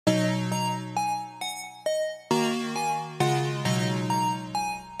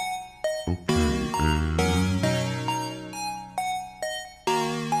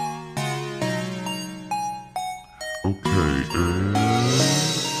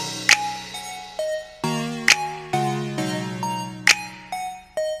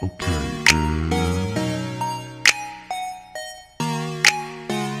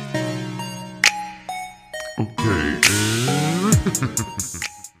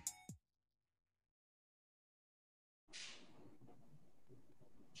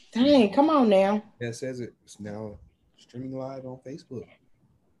Dang, come on now. Yeah, it says it's now streaming live on Facebook.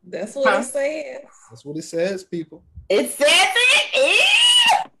 That's what it Huh? says. That's what it says, people. It says it.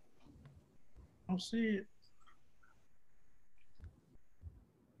 I don't see it.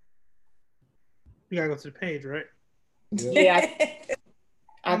 You gotta go to the page, right? Yeah,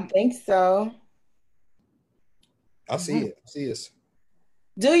 I think so. I see it. I see it.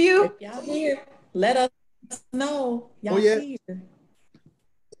 Do you? If y'all here, let us know. Y'all Oh, yeah. here.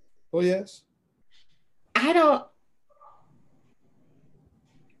 Oh, yes. I don't.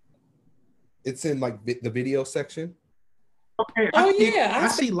 It's in like the video section. Okay. Oh, yeah, I I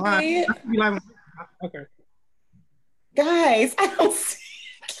see see live. it. I see live. Okay. Guys, I don't see.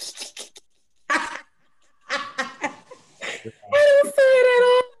 I don't see it at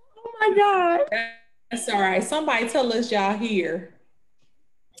all. Oh my God. That's all right. Somebody tell us y'all here.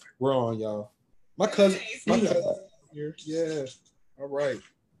 We're on, y'all. My cousin here. Yeah. All right.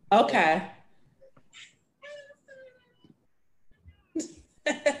 Okay. You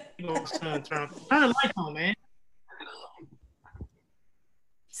know, turn the lights on, man.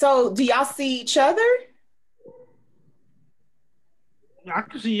 So, do y'all see each other? I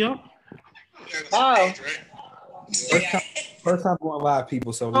can see y'all. Oh, First time going live,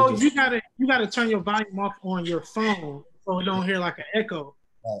 people. So Oh, we just you gotta turn your volume off on your phone so it don't hear like an echo.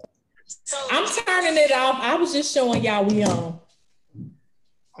 I'm turning it off. I was just showing y'all we on.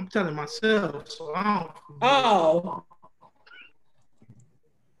 I'm telling myself, so I don't. Oh, all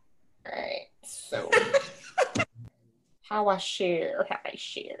right. So, how I share? How I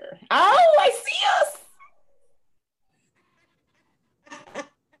share? Oh, I see us.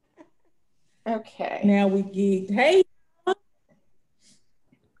 Okay. now we get hey.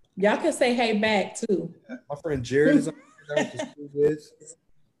 Y'all can say hey back too. my friend Jared is on.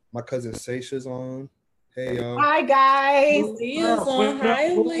 My cousin Seisha's on. Hey, y'all. Hi, guys. Leah's on.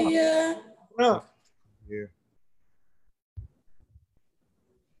 Hi, Leah. Oh, Yeah.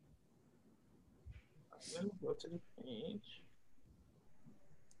 let me go to the page.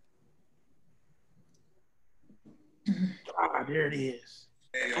 Ah, there it is.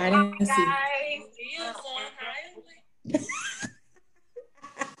 I didn't see. Guys.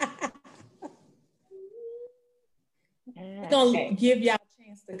 We're gonna give y'all a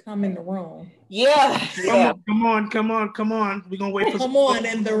chance to come in the room. Yeah. Come on. We're gonna wait for Come on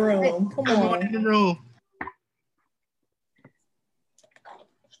in the room. Come Come on in on. the room.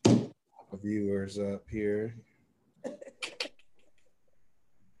 Viewers up here. How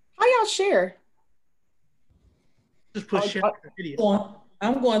y'all share? Just put share the video.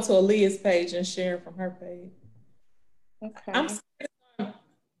 I'm going to Aaliyah's page and sharing from her page. Okay. I'm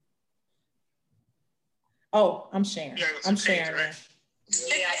sharing. I'm sharing. Right?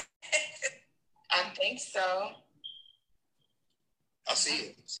 Yeah, I think so. I see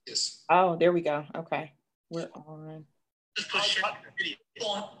it. Yes. Oh, there we go. Okay. We're on. Just put share the video.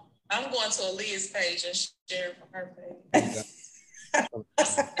 I'm going to Aaliyah's page and sharing from her page.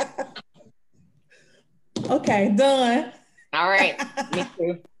 Okay, done. All right. Me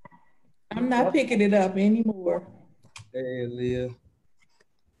too. I'm not picking it up anymore. Hey, Leah.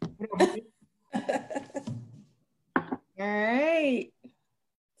 All right.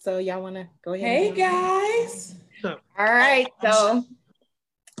 So y'all want to go ahead? Hey guys. All right. So,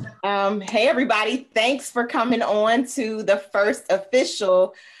 hey everybody. Thanks for coming on to the first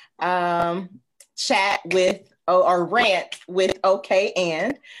official chat with or rant with OK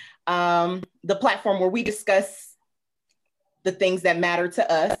and the platform where we discuss the things that matter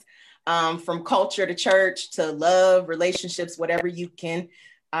to us, from culture to church to love, relationships, whatever you can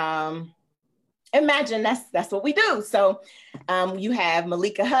imagine. That's what we do. So you have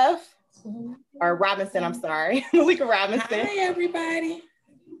Malika Huff or Robinson. I'm sorry, Malika Robinson. Hi everybody.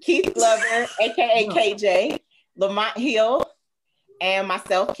 Keith Glover, aka KJ, Lamont Hill, and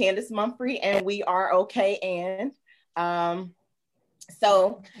myself, Candace Mumphrey, and we are OK and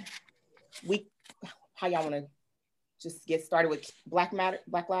so how y'all want to just get started with Black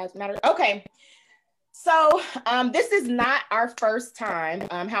Lives Matter? Okay. So this is not our first time.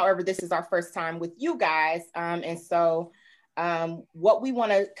 However, this is our first time with you guys. And so what we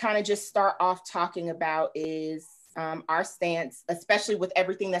want to kind of just start off talking about is our stance, especially with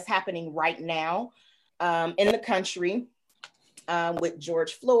everything that's happening right now in the country with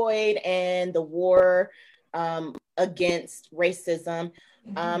George Floyd and the war against racism,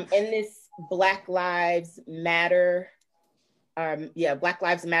 and this Black Lives Matter, Black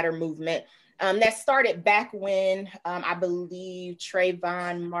Lives Matter movement that started back when I believe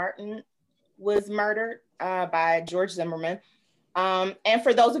Trayvon Martin was murdered by George Zimmerman. And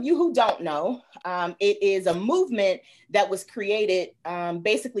for those of you who don't know, it is a movement that was created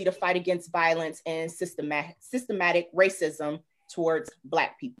basically to fight against violence and systematic racism towards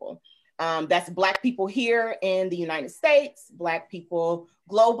Black people. That's Black people here in the United States, Black people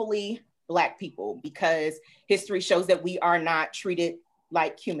globally, Black people, because history shows that we are not treated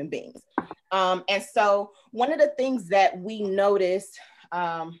like human beings. And so one of the things that we noticed,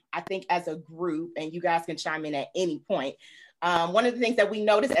 I think as a group, and you guys can chime in at any point, one of the things that we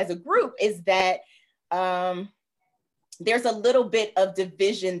noticed as a group is that there's a little bit of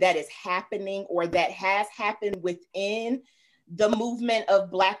division that is happening or that has happened within the movement of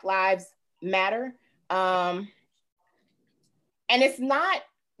Black Lives Matter. And it's not,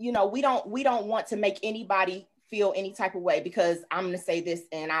 you know, we don't want to make anybody feel any type of way, because I'm going to say this,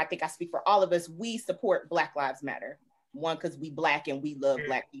 and I think I speak for all of us, we support Black Lives Matter. One, because we Black and we love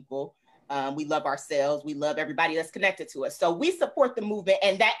Black people. We love ourselves. We love everybody that's connected to us. So we support the movement,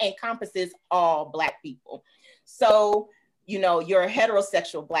 and that encompasses all Black people. So, you know, your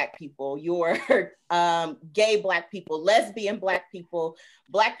heterosexual Black people, your gay Black people, lesbian Black people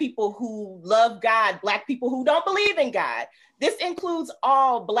who love God, Black people who don't believe in God. This includes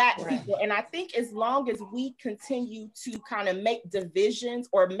all Black people. And I think as long as we continue to kind of make divisions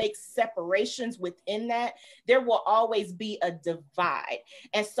or make separations within that, there will always be a divide.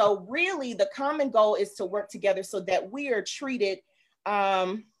 And so really the common goal is to work together so that we are treated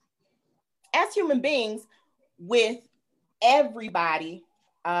as human beings with everybody,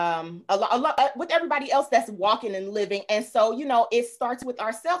 with everybody else that's walking and living. And so, you know, it starts with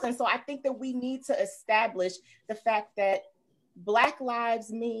ourselves. And so I think that we need to establish the fact that Black lives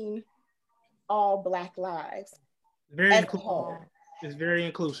mean all Black lives. Very inclusive. It's very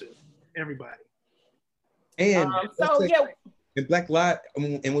inclusive. Everybody. And so yeah. And Black Lives,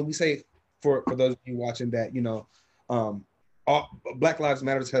 and when we say for those of you watching that, you know, Black Lives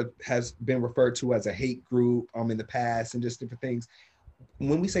Matters has been referred to as a hate group in the past and just different things.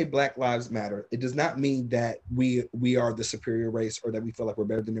 When we say Black Lives Matter, it does not mean that we are the superior race or that we feel like we're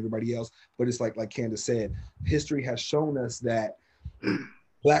better than everybody else. But it's like Candace said, history has shown us that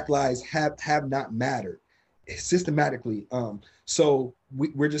Black lives have not mattered systematically. So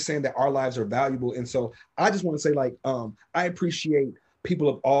we're just saying that our lives are valuable. And so I just want to say, like, I appreciate people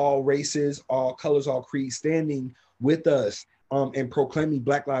of all races, all colors, all creeds standing with us and proclaiming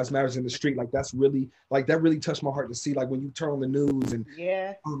Black Lives Matters in the street. Like that really touched my heart to see, like when you turn on the news and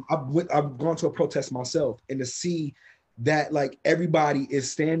I've gone to a protest myself, and to see that like everybody is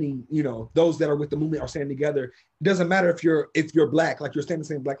standing, you know, those that are with the movement are standing together. It doesn't matter if you're Black, like you're standing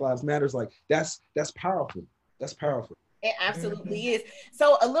saying Black Lives Matters, like that's powerful. That's powerful. It absolutely is.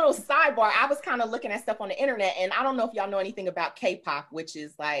 So a little sidebar, I was kind of looking at stuff on the internet, and I don't know if y'all know anything about K-pop, which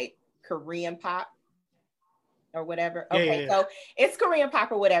is like Korean pop or whatever. Okay, so it's Korean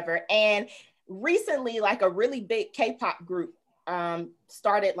pop or whatever. And recently, like a really big K-pop group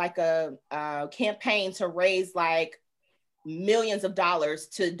started like a campaign to raise like millions of dollars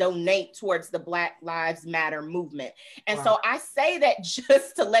to donate towards the Black Lives Matter movement. And so I say that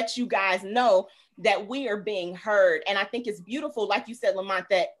just to let you guys know that we are being heard. And I think it's beautiful, like you said, Lamont,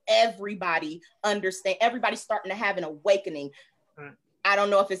 that everybody understand, everybody's starting to have an awakening. I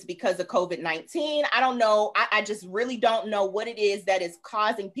don't know if it's because of COVID-19. I don't know. I just really don't know what it is that is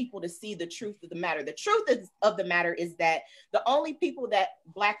causing people to see the truth of the matter. The truth of the matter is that the only people that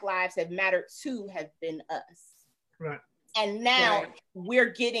Black lives have mattered to have been us. Right. And now we're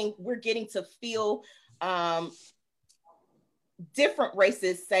getting to feel different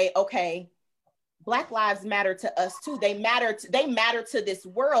races say, okay, Black lives matter to us too. They matter to this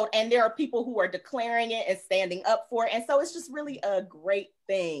world. And there are people who are declaring it and standing up for it. And so it's just really a great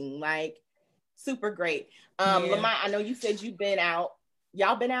thing, like super great. Lamont, I know you said you've been out.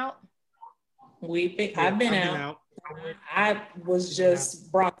 Y'all been out? I've been out. I was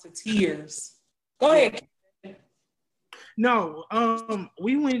just brought to tears. Go ahead. No,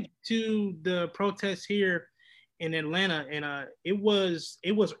 we went to the protest here in Atlanta, and it was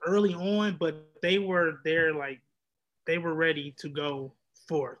early on, but they were there, like they were ready to go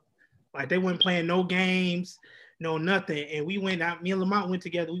forth. Like they weren't playing no games, no nothing. And we went out, me and Lamont went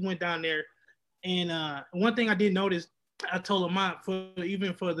together, we went down there. And one thing I did notice, I told Lamont,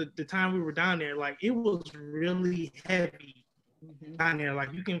 even for the time we were down there, like it was really heavy down there.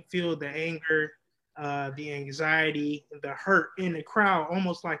 Like you can feel the anger, the anxiety, the hurt in the crowd,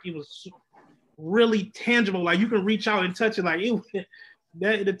 almost like it was really tangible. Like you can reach out and touch it. Like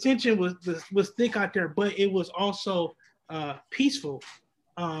the tension was thick out there, but it was also peaceful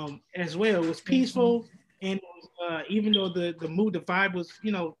as well. It was peaceful, and it was, even though the mood, the vibe was,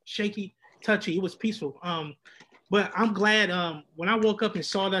 you know, shaky, touchy, it was peaceful. But I'm glad when I woke up and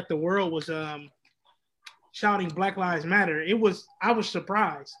saw that the world was shouting Black Lives Matter, I was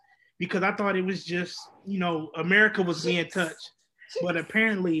surprised because I thought it was just, you know, America was being touched, but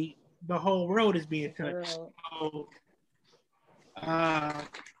apparently the whole world is being touched. So,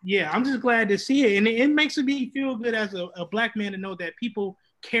 yeah, I'm just glad to see it. And it makes me feel good as a Black man to know that people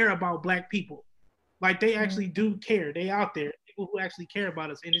care about Black people. Like they actually do care. They out there, people who actually care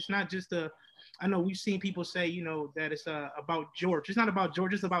about us. And it's not just I know we've seen people say, you know, that it's about George. It's not about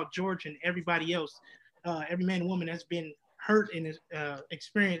George. It's about George and everybody else. Every man and woman that's been hurt and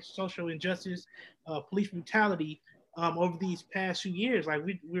experienced social injustice, police brutality over these past few years. Like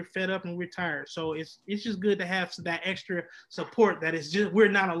we're fed up and we're tired. So it's just good to have that extra support that is just, we're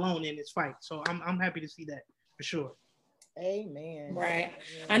not alone in this fight. So I'm happy to see that for sure. Amen. Right.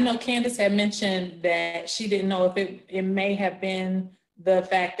 I know Candace had mentioned that she didn't know if it may have been the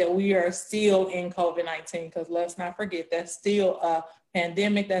fact that we are still in COVID-19, because let's not forget that's still a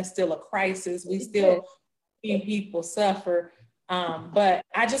pandemic, that's still a crisis. We still see people suffer. But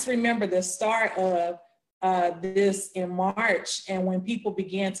I just remember the start of this in March, and when people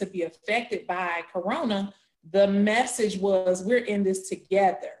began to be affected by Corona, the message was, we're in this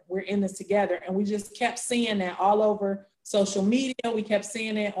together. We're in this together. And we just kept seeing that all over social media. We kept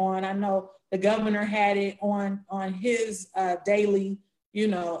seeing it I know the governor had it on his daily,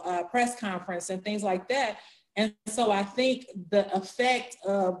 press conference and things like that. And so I think the effect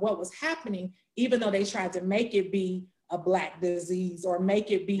of what was happening, even though they tried to make it be a Black disease or make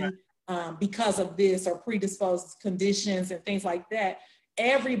it be because of this or predisposed conditions and things like that,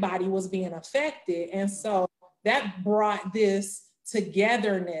 everybody was being affected. And so that brought this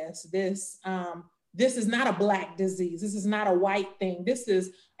togetherness. This is not a Black disease. This is not a white thing. This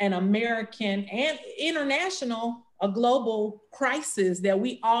is an American and international, a global crisis that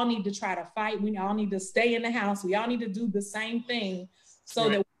we all need to try to fight. We all need to stay in the house. We all need to do the same thing so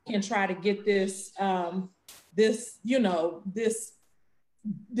that we can try to get this,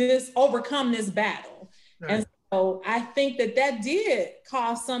 overcome this battle. Right. And so I think that did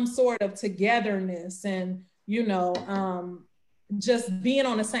cause some sort of togetherness and, just being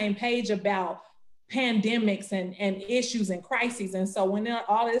on the same page about pandemics and issues and crises. And so when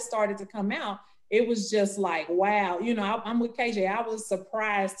all this started to come out, it was just like, wow, I'm with KJ. I was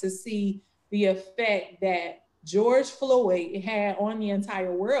surprised to see the effect that George Floyd had on the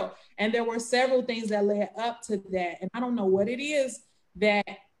entire world. And there were several things that led up to that. And I don't know what it is that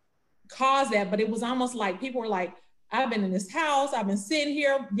caused that, but it was almost like people were like, I've been in this house, I've been sitting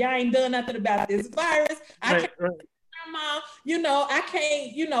here, y'all ain't done nothing about this virus. I can't, I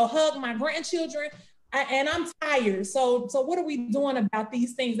can't, hug my grandchildren. And I'm tired. So what are we doing about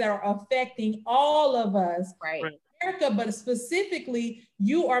these things that are affecting all of us? Right. America, but specifically,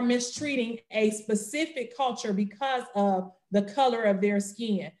 you are mistreating a specific culture because of the color of their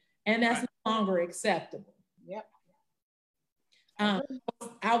skin. And that's no longer acceptable. Yep.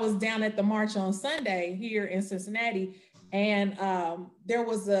 I was down at the march on Sunday here in Cincinnati, and there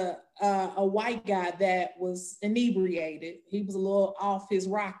was a white guy that was inebriated. He was a little off his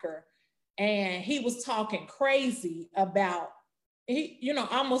rocker. And he was talking crazy about,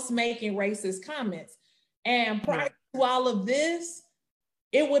 almost making racist comments. And prior to all of this,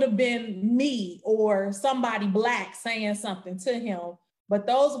 it would have been me or somebody Black saying something to him. But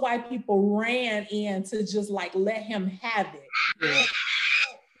those white people ran in to just like let him have it. Yeah.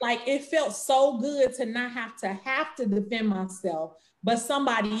 Like it felt so good to not have to defend myself, but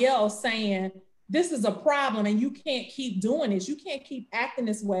somebody else saying, this is a problem and you can't keep doing this. You can't keep acting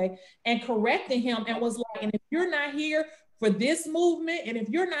this way, and correcting him, and was like, and if you're not here for this movement, and if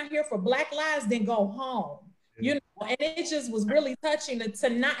you're not here for Black lives, then go home. And it just was really touching to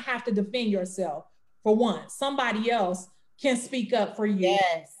not have to defend yourself. For one, somebody else can speak up for you.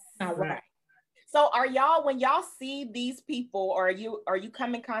 Yes. Not right. So when y'all see these people, or are you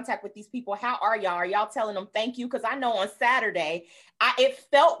come in contact with these people, how are y'all? Are y'all telling them thank you? Because I know on Saturday, it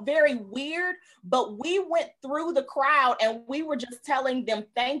felt very weird, but we went through the crowd and we were just telling them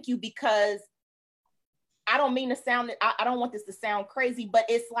thank you, because I don't mean to sound, I don't want this to sound crazy, but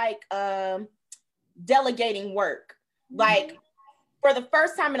it's like delegating work. Like for the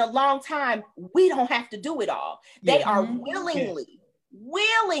first time in a long time, we don't have to do it all. They are willingly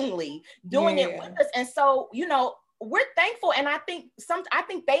doing it with us. And so, we're thankful. And I think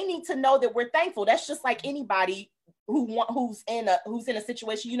they need to know that we're thankful. That's just like anybody who's in a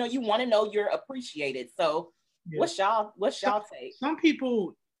situation, you want to know you're appreciated. So what's y'all take? Some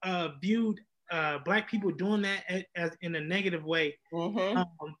people viewed Black people doing that as in a negative way,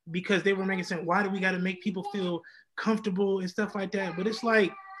 because they were making sense. Why do we got to make people feel comfortable and stuff like that? But it's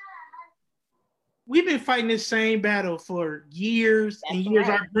like, we've been fighting this same battle for years and years.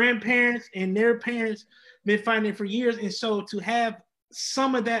 Right. Our grandparents and their parents been fighting it for years. And so to have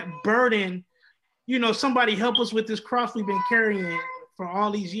some of that burden, you know, somebody help us with this cross we've been carrying for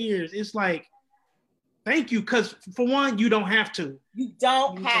all these years. It's like, thank you. Because for one, you don't have to. You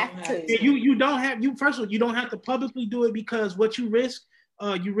don't have to. You don't have, first of all, you don't have to publicly do it, because what you risk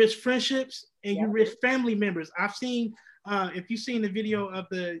friendships and you risk family members. I've seen, if you've seen the video of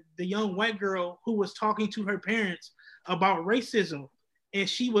the young white girl who was talking to her parents about racism, and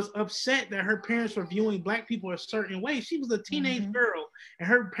she was upset that her parents were viewing Black people a certain way. She was a teenage girl, and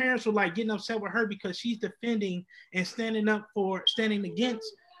her parents were like getting upset with her because she's defending and standing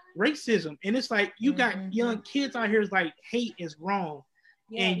against racism. And it's like, you got young kids out here, is like, hate is wrong.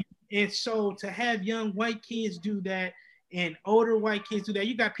 Yeah. And so to have young white kids do that and older white kids do that,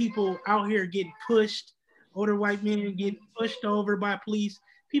 you got people out here getting pushed, older white men getting pushed over by police,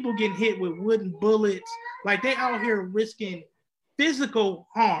 people getting hit with wooden bullets. Like, they out here risking physical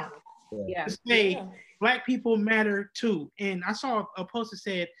harm to say Black people matter too. And I saw a post that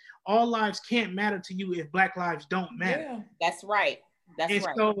said, all lives can't matter to you if Black lives don't matter. Yeah. That's right. That's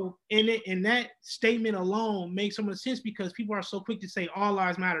right. So in that statement alone makes so much sense, because people are so quick to say all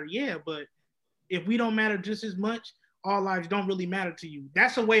lives matter. Yeah, but if we don't matter just as much, all lives don't really matter to you.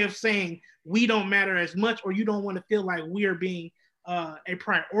 That's a way of saying we don't matter as much, or you don't want to feel like we are being a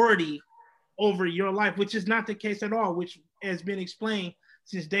priority over your life, which is not the case at all, which has been explained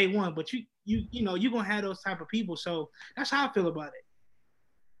since day one. But you know, you're gonna have those type of people. So that's how I feel about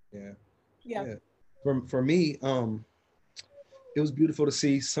it. Yeah. For me, it was beautiful to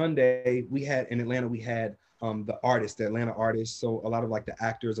see. Sunday we had in Atlanta, we had the Atlanta artists. So a lot of like the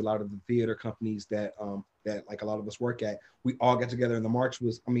actors, a lot of the theater companies that like a lot of us work at, we all got together, and the march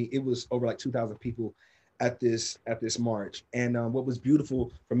was, it was over like 2,000 people at this march. And what was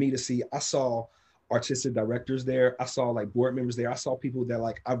beautiful for me to see, I saw artistic directors there. I saw like board members there. I saw people that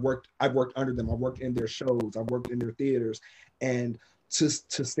like I've worked under them. I worked in their shows. I worked in their theaters. And to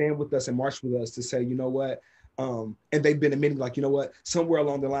stand with us and march with us, to say, you know what, and they've been admitting, like, you know what, somewhere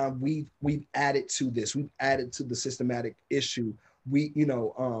along the line, we've added to this. We've added to the systematic issue. We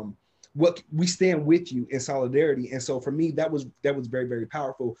stand with you in solidarity. And so for me, that was very, very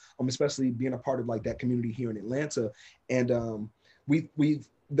powerful, especially being a part of like that community here in Atlanta. And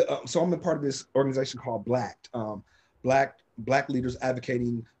so I'm a part of this organization called Black Leaders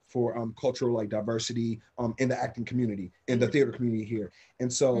Advocating for cultural like diversity in the acting community, in the theater community here.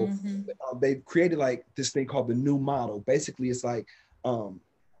 And so they've created like this thing called the New Model. Basically, it's like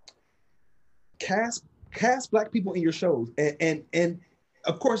cast Black people in your shows, and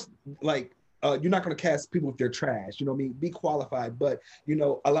of course, like you're not going to cast people if they're trash. You know what I mean? Be qualified. But you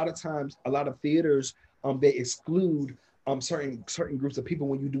know, a lot of times, a lot of theaters they exclude certain groups of people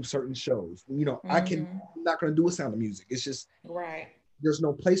when you do certain shows. You know, I'm not going to do a Sound of Music. It's just right. There's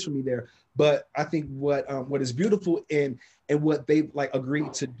no place for me there. But I think what is beautiful and what they like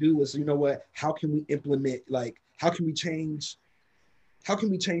agreed to do is, you know what, how can we implement, like, how can we change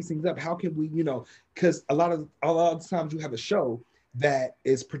things up? How can we, you know, because a lot of times you have a show that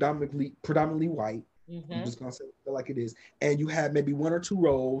is predominantly white. I'm just gonna say it like it is, and you have maybe one or two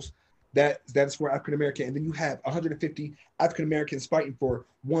roles that's for African American, and then you have 150 African Americans fighting for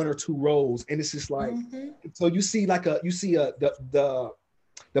one or two roles, and it's just like, so you see like the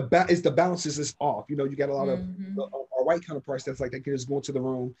balances is off. You know, you got a lot of our white counterparts that's like, they can just go into the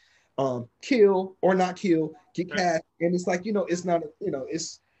room, kill or not kill, get cast, and it's like, you know, it's not, you know,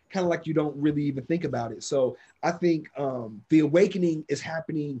 it's kind of like you don't really even think about it. So I think the awakening is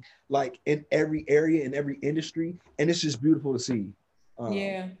happening like in every area, in every industry, and it's just beautiful to see.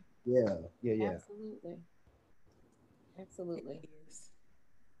 Yeah. Absolutely.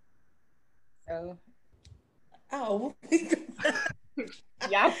 So,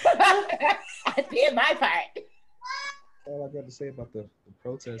 yeah, I did my part. All I got to say about the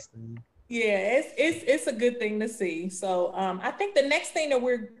protest thing. Yeah, it's a good thing to see. So I think the next thing that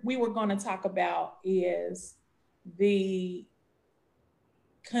we were going to talk about is the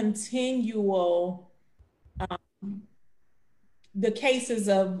continual the cases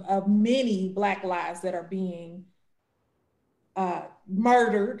of many Black lives that are being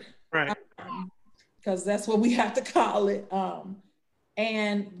murdered, right? Because that's what we have to call it.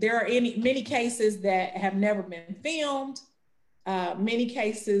 And there are many cases that have never been filmed, many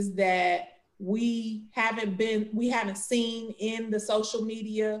cases that we haven't seen in the social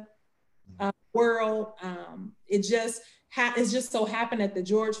media world. It just so happened that the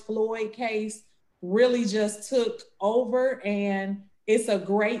George Floyd case really just took over, and it's a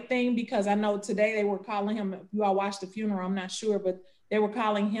great thing, because I know today they were calling him, if you all watched the funeral, I'm not sure, but They were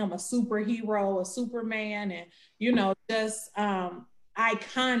calling him a superhero, a Superman, and, you know, just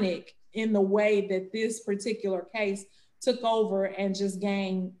iconic in the way that this particular case took over and just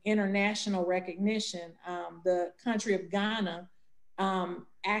gained international recognition. The country of Ghana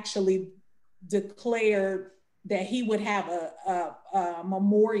actually declared that he would have a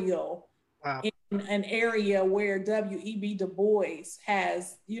memorial in an area where W.E.B. Du Bois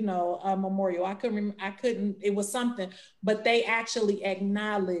has, you know, a memorial. I couldn't, it was something, but they actually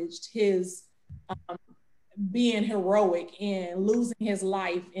acknowledged his being heroic in losing his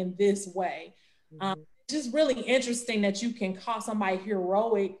life in this way. Just really interesting that you can call somebody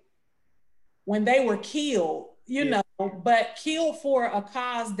heroic when they were killed, you know, but killed for a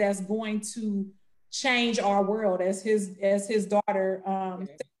cause that's going to change our world, as his daughter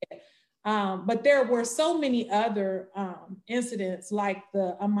said. But there were so many other incidents, like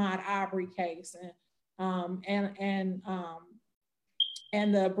the Ahmaud Arbery case and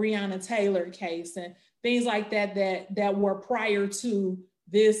the Breonna Taylor case and things like that were prior to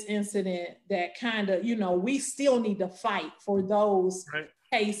this incident, that kind of, you know, we still need to fight for those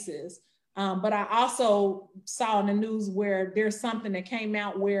cases. But I also saw in the news where there's something that came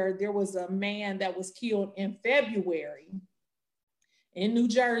out where there was a man that was killed in February in New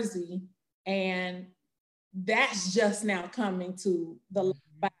Jersey, and that's just now coming to the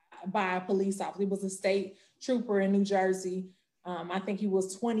by a police officer. It was a state trooper in New Jersey. I think he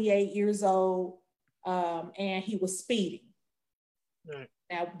was 28 years old, and he was speeding.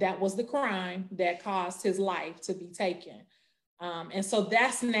 Now, that was the crime that caused his life to be taken. And so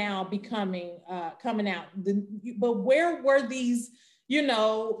that's now becoming, coming out. But where were these, you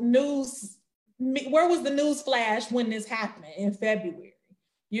know, where was the news flash when this happened in February?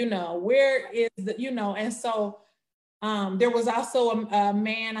 You know, where is the, you know, and so there was also a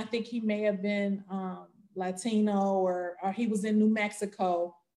man, I think he may have been Latino or he was in New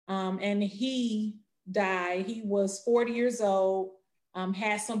Mexico, and he died. He was 40 years old,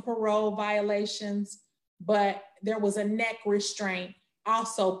 had some parole violations, but there was a neck restraint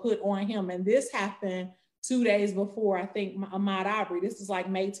also put on him. And this happened 2 days before, I think, Ahmaud Arbery. This is like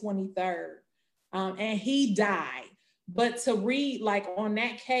May 23rd. And he died. But to read, like on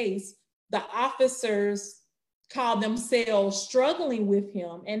that case, the officers called themselves struggling with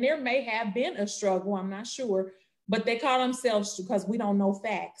him. And there may have been a struggle, I'm not sure, but they call themselves, because we don't know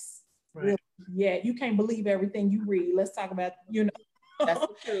facts. Really yet. You can't believe everything you read. Let's talk about, you know. That's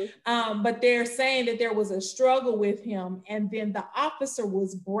true. But they're saying that there was a struggle with him, and then the officer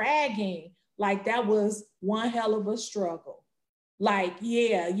was bragging like that was one hell of a struggle. Like,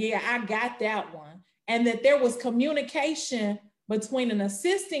 yeah, I got that one. And that there was communication between an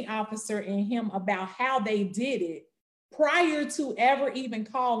assisting officer and him about how they did it prior to ever even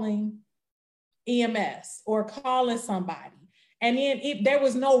calling EMS or calling somebody. And then there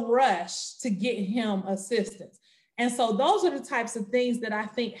was no rush to get him assistance. And so those are the types of things that I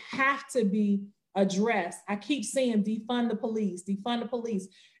think have to be addressed. I keep saying defund the police, defund the police.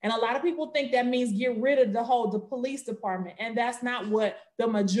 And a lot of people think that means get rid of the police department. And that's not what the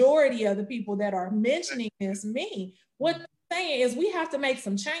majority of the people that are mentioning this mean. What they're saying is we have to make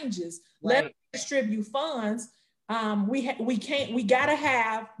some changes. Let's distribute funds. We gotta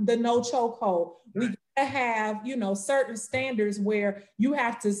have the no chokehold. We gotta have, you know, certain standards where you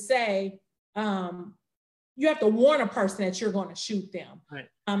have to say, you have to warn a person that you're going to shoot them.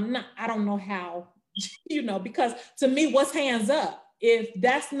 I don't know how, you know, because to me, what's hands up? If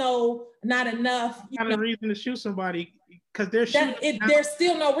that's not enough, not a reason to shoot somebody, because they're shooting. There's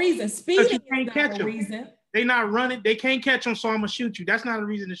still no reason. Speeding is not a reason. They not running. They can't catch them, so I'm gonna shoot you. That's not a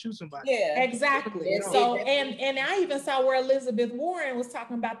reason to shoot somebody. Yeah, exactly. So, and I even saw where Elizabeth Warren was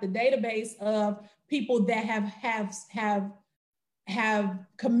talking about the database of people that have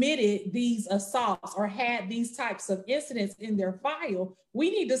committed these assaults or had these types of incidents in their file.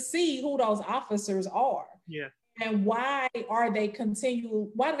 We need to see who those officers are. Yeah. And why do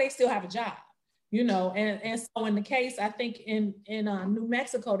they still have a job? You know, and so in the case, I think in New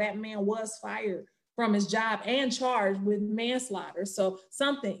Mexico, that man was fired from his job and charged with manslaughter. So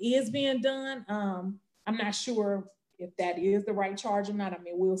something is being done. I'm not sure if that is the right charge or not. I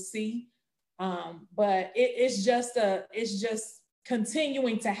mean, we'll see. But it's just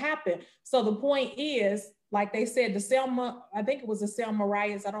continuing to happen. So the point is, like they said, the Selma, I think it was the Selma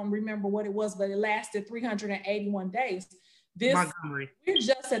riots. I don't remember what it was, but it lasted 381 days. We're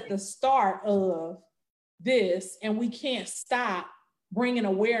just at the start of this, and we can't stop bringing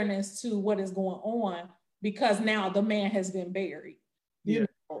awareness to what is going on because now the man has been buried. You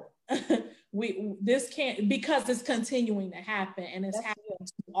know? This can't, because it's continuing to happen, and it's happening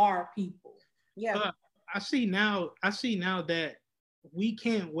to our people. I see now that we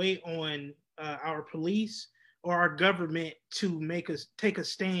can't wait on our police or our government to make us take a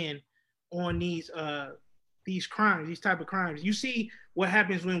stand on these crimes, these type of crimes. You see what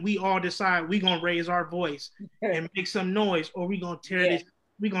happens when we all decide we're gonna raise our voice and make some noise, or we're gonna tear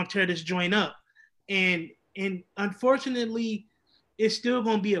this joint up. And unfortunately, it's still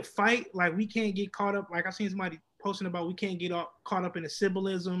gonna be a fight. Like, we can't get caught up. Like, I seen somebody posting about, we can't get caught up in the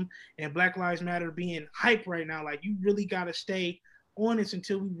symbolism and Black Lives Matter being hype right now. Like, you really gotta stay on this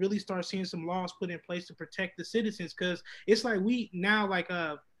until we really start seeing some laws put in place to protect the citizens. Because it's like we now, like,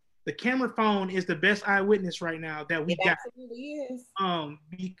 the camera phone is the best eyewitness right now that we got. It absolutely is.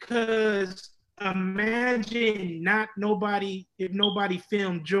 Because imagine if nobody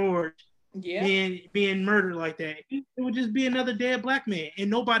filmed George being murdered like that. It would just be another dead Black man, and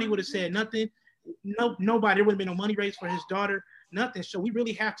nobody would have said nothing. Nobody. There would have been no money raised for his daughter. Nothing. So we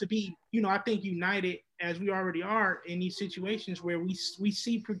really have to be, I think, united as we already are in these situations where we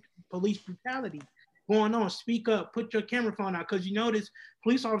see police brutality going on. Speak up. Put your camera phone out, because you notice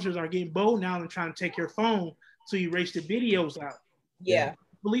police officers are getting bold now and trying to take your phone to erase the videos out. Yeah.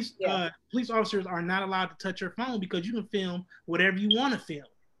 Police officers are not allowed to touch your phone because you can film whatever you want to film.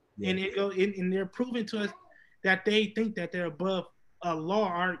 Yeah. And they're proving to us that they think that they're above a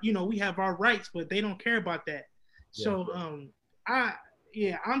law. We have our rights, but they don't care about that. Yeah. So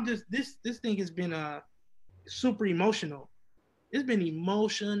I'm just this thing has been super emotional. It's been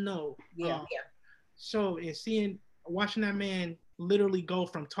emotional. Yeah. So watching that man literally go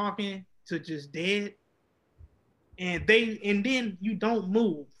from talking to just dead, and then you don't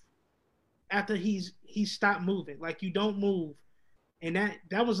move after he's stopped moving. Like, you don't move, and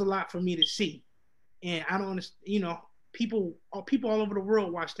that was a lot for me to see. And I don't understand. People all over the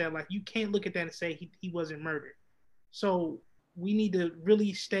world watch that. Like, you can't look at that and say he wasn't murdered. So we need to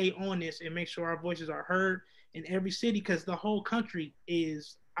really stay on this and make sure our voices are heard in every city, because the whole country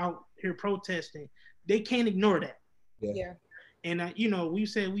is out here protesting. They can't ignore that. Yeah. And we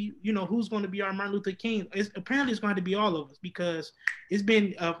said who's going to be our Martin Luther King? Apparently it's going to be all of us, because it's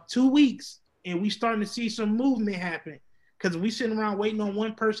been 2 weeks and we starting to see some movement happen. Because we sitting around waiting on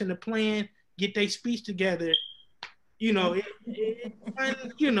one person to plan, get their speech together. Pay for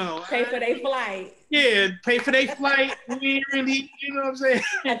their flight. Yeah, pay for their flight. We really, what I'm saying?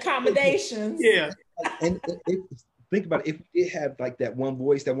 Accommodations. Yeah. And think about it. If we did have like that one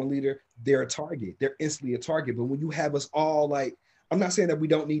voice, that one leader, they're a target. They're instantly a target. But when you have us all, like, I'm not saying that we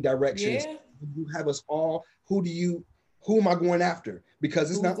don't need directions. Yeah. When you have us all, who am I going after? Because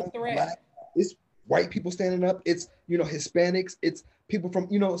it's not only Black, it's white people standing up. It's, Hispanics. It's people from,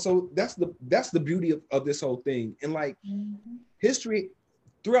 so that's the beauty of this whole thing. And like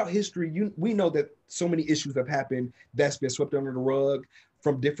throughout history, we know that so many issues have happened that's been swept under the rug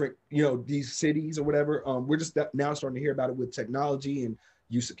from different, these cities or whatever. We're just now starting to hear about it with technology and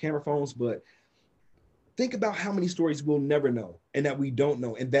use of camera phones. But think about how many stories we'll never know and that we don't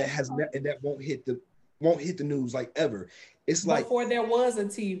know, and that won't hit the news like ever. It's like before there was a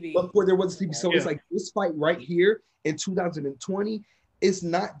TV. So it's like this fight right here in 2020 is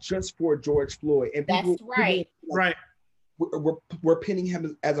not just for George Floyd. And that's right. Right. We're pinning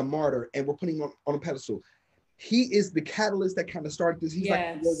him as a martyr, and we're putting him on a pedestal. He is the catalyst that kind of started this. He's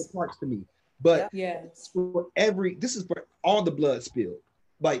like Rosa Parks to me. But this is for all the blood spilled,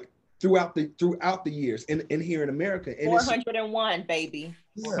 like throughout the years in here in America. And 401, baby.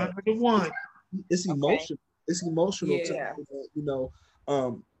 401. It's emotional. It's emotional to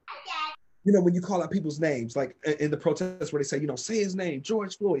when you call out people's names, like in the protests where they say, say his name,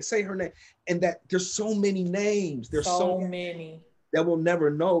 George Floyd, say her name, and that there's so many names. There's so many that we'll never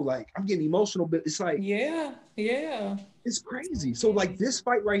know. Like, I'm getting emotional, but it's like, it's crazy. So like this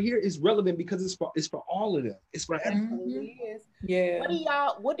fight right here is relevant because it's for all of them. It's for everyone. Yeah.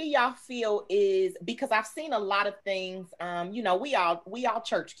 What do y'all feel is, because I've seen a lot of things. We all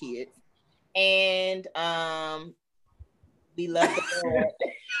church kids, and we love the Lord.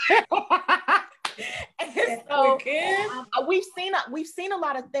 So, we've seen a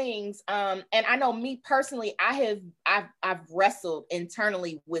lot of things, and I know me personally, I've wrestled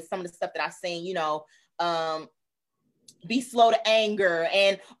internally with some of the stuff that I've seen. Be slow to anger,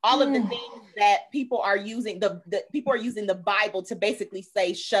 and all of the things that people are using. People are using the Bible to basically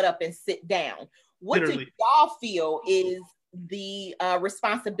say, "Shut up and sit down." What do y'all feel is the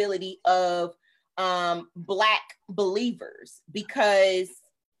responsibility of Black believers? Because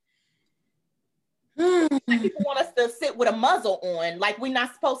people want us to sit with a muzzle on, like we're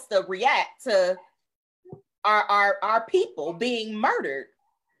not supposed to react to our people being murdered.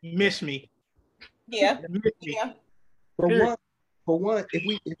 Miss me. Yeah. For for one,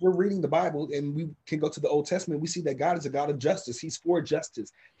 if we're reading the Bible and we can go to the Old Testament, we see that God is a God of justice. He's for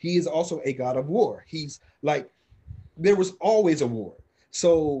justice. He is also a God of war. He's like, there was always a war.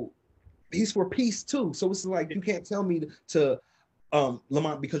 So he's for peace too. So it's like, you can't tell me to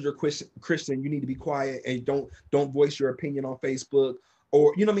Lamont, because you're Christian, you need to be quiet and don't voice your opinion on Facebook,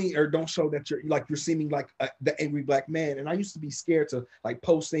 or you know what I mean, or don't show that you're seeming like the angry black man. And I used to be scared to like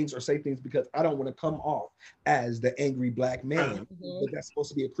post things or say things because I don't want to come off as the angry black man, but that's supposed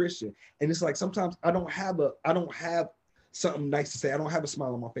to be a Christian. And it's like sometimes I don't have something nice to say. I don't have a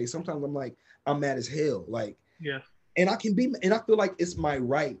smile on my face. Sometimes I'm like, I'm mad as hell. Like, yeah. And I feel like it's my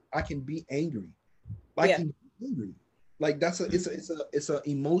right. I can be angry. I can be angry. Like it's a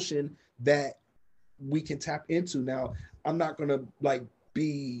emotion that we can tap into. Now, I'm not gonna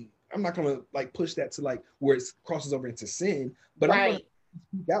push that to like where it crosses over into sin, but right.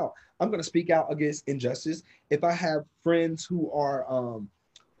 I'm gonna speak out against injustice. If I have friends who are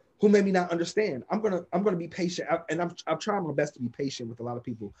who maybe not understand, I'm gonna be patient, and I'm trying my best to be patient with a lot of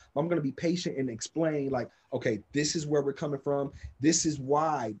people. I'm gonna be patient and explain like, okay, this is where we're coming from. This is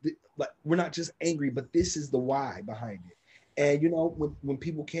why. Like, we're not just angry, but this is the why behind it. And you know, when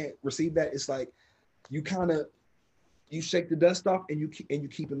people can't receive that, it's like you shake the dust off and you keep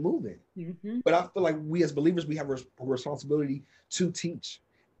it moving. Mm-hmm. But I feel like we as believers, we have a responsibility to teach,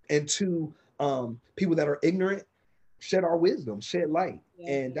 and to people that are ignorant, shed our wisdom, shed light.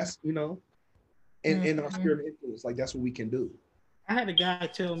 Yeah. And that's, you know, in our spirit of influence, like that's what we can do. I had a guy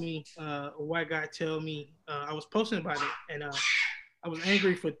tell me, a white guy tell me, I was posting about it, and I was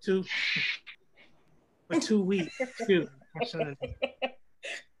angry for 2 weeks. Excuse me, my son,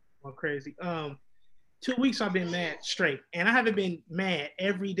 I'm crazy. 2 weeks I've been mad straight, and I haven't been mad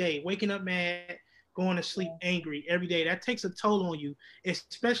every day, waking up mad, going to sleep angry every day. That takes a toll on you,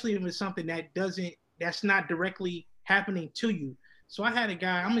 especially if it's something that's not directly happening to you. So I had a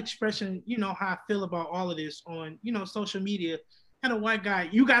guy, I'm expressing, you know, how I feel about all of this on, you know, social media. I had a white guy,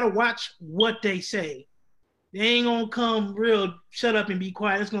 you got to watch what they say. They ain't going to come real, shut up and be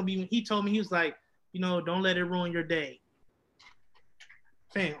quiet. It's going to be, he told me, he was like, you know, don't let it ruin your day.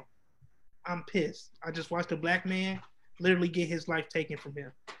 Fam, I'm pissed. I just watched a black man literally get his life taken from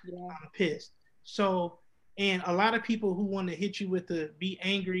him. Yeah. I'm pissed. So, and a lot of people who want to hit you with the be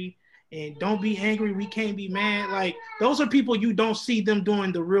angry and don't be angry, we can't be mad. Like, those are people you don't see them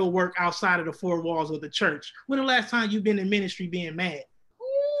doing the real work outside of the 4 walls of the church. When the last time you've been in ministry being mad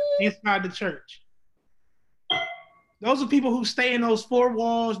inside the church? Those are people who stay in those 4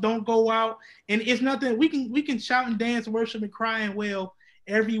 walls, don't go out, and it's nothing. We can shout and dance, worship and cry and wail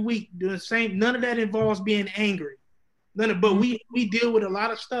every week. Do the same. None of that involves being angry. But we deal with a lot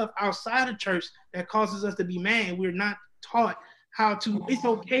of stuff outside of church that causes us to be mad. We're not taught how to. It's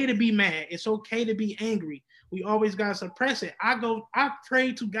okay to be mad. It's okay to be angry. We always gotta suppress it. I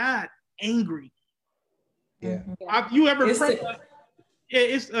pray to God angry. Yeah. You ever pray?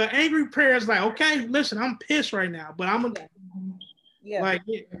 It's angry prayer. Is like, okay, listen, I'm pissed right now, but I'm gonna. Yeah. Like,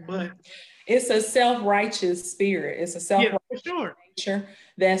 but it's a self-righteous spirit. It's a self-righteous nature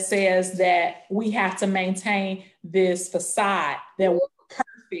that says that we have to maintain this facade that we're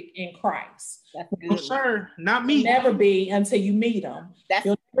perfect in Christ. No, sir, not me. You'll never be until you meet him.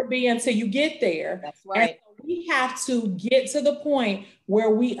 You'll never be until you get there. That's right. And so we have to get to the point where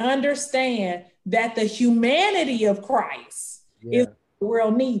we understand that the humanity of Christ is what the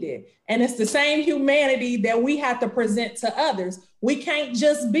world needed. And it's the same humanity that we have to present to others. We can't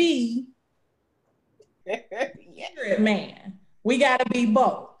just be man. We got to be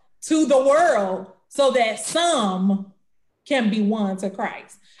both to the world so that some can be won to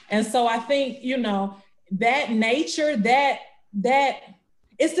Christ. And so I think, you know, that nature, that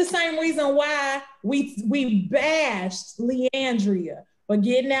it's the same reason why we bashed Leandria for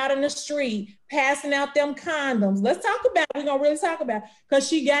getting out in the street, passing out them condoms. Let's talk about it. We're going to really talk about it, because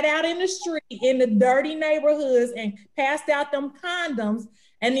she got out in the street in the dirty neighborhoods and passed out them condoms.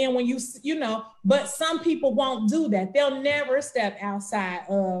 And then when you know, but some people won't do that. They'll never step outside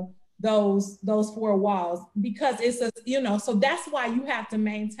of those 4 walls, because it's a, you know, so that's why you have to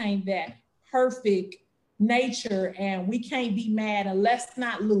maintain that perfect nature, and we can't be mad, and let's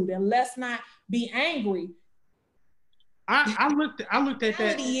not loot, and let's not be angry. I looked at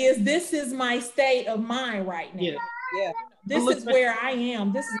that. This is my state of mind right now. Yeah. This is where I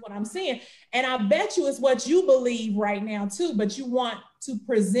am. This is what I'm seeing. And I bet you it's what you believe right now too, but you want to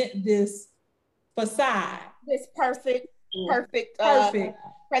present this facade. This perfect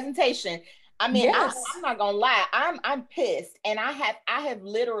presentation. I mean, yes. I'm not gonna lie. I'm pissed, and I have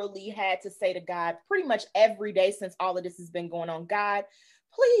literally had to say to God pretty much every day since all of this has been going on, God,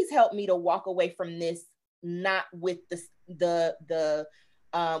 please help me to walk away from this not with the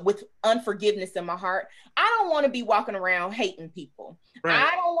with unforgiveness in my heart. I don't want to be walking around hating people. Right.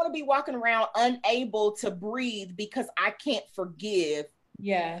 I don't want to be walking around unable to breathe because I can't forgive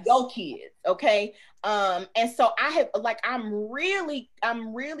your kids. Okay. And so I have like, I'm really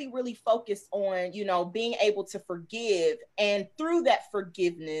focused on, you know, being able to forgive, and through that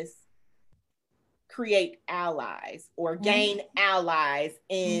forgiveness, create allies or gain allies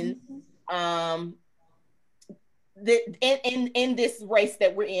in in this race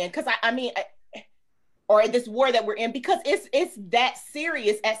that we're in. Because I mean, or this war that we're in, because it's that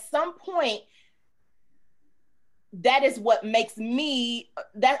serious. At some point, that is what makes me,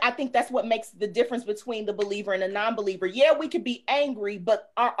 that I think that's what makes the difference between the believer and the non-believer. Yeah, we could be angry,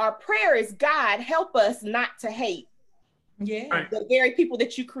 but our prayer is, God, help us not to hate the very people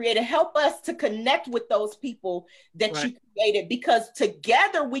that you created. Help us to connect with those people that you created, because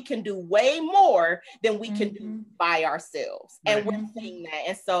together we can do way more than we can do by ourselves. And we're seeing that.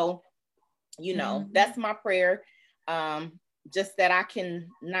 And so, you know, that's my prayer. Just that I can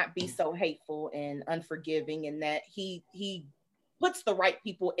not be so hateful and unforgiving, and that he puts the right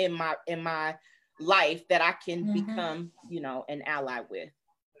people in my life that I can become, you know, an ally with.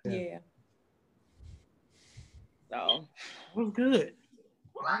 Yeah. So well, good.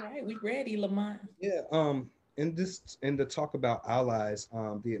 All right, we ready, Lamont. Yeah. In the talk about allies,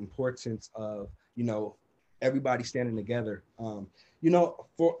 the importance of, you know, everybody standing together. You know,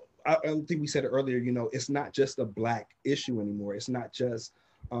 I think we said it earlier, you know, it's not just a Black issue anymore. It's not just,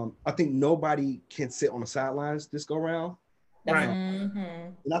 I think nobody can sit on the sidelines this go around. Right.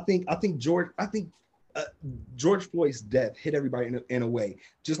 And I think George Floyd's death hit everybody in a way.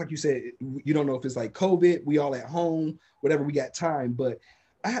 Just like you said, you don't know if it's like COVID, we all at home, whatever, we got time. But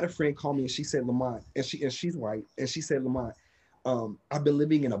I had a friend call me and she said, Lamont, and she's white, and she said, Lamont, I've been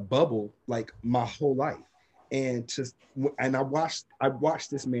living in a bubble like my whole life. And I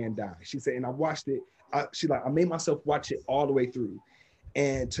watched this man die. She said, and I watched it. I made myself watch it all the way through.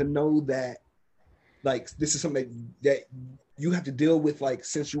 And to know that, like, this is something that you have to deal with, like,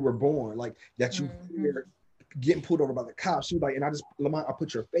 since you were born, like that you fear getting pulled over by the cops. She was like, and Lamont, I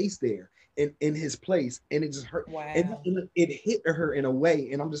put your face there in his place, and it just hurt. Wow. And it hit her in a way.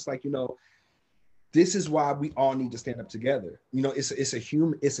 And I'm just like, you know, this is why we all need to stand up together. You know, it's a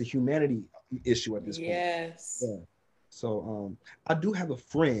humanity issue at this point. Yes. Yeah. So I do have a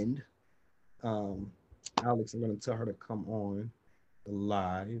friend, Alex. I'm gonna tell her to come on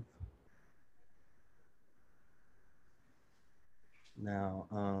live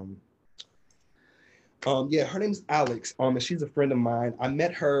now. Yeah, her name's Alex. And she's a friend of mine. I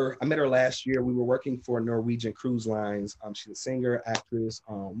met her last year. We were working for Norwegian Cruise Lines. She's a singer, actress,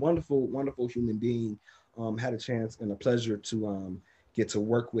 wonderful human being. Had a chance and a pleasure to get to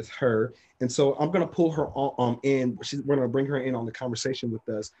work with her. And so I'm gonna pull her in. We're gonna bring her in on the conversation with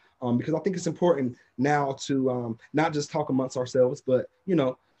us, because I think it's important now to not just talk amongst ourselves, but, you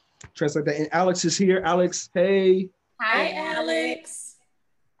know, translate that. And Alex is here. Alex, hey. Hi, Alex.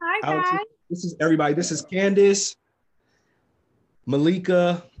 Hi, Alex, guys. this is everybody. This is Candace,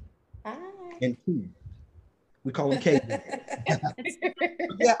 Malika, and Key. We call him K.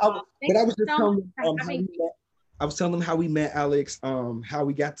 Yeah, I was just telling them how we met. I was telling them how we met, Alex, how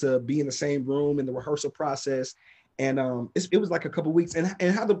we got to be in the same room in the rehearsal process. And it was like a couple weeks, and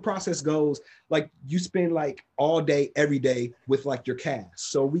how the process goes, like you spend like all day, every day with like your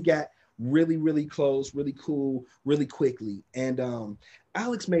cast. So we got really close, really cool, really quickly. And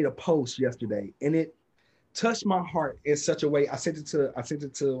Alex made a post yesterday, and it touched my heart in such a way. I sent it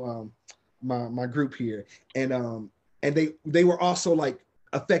to my group here, and they were also like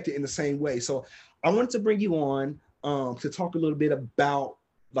affected in the same way. So I wanted to bring you on to talk a little bit about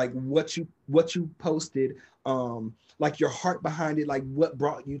like what you posted, like your heart behind it, like what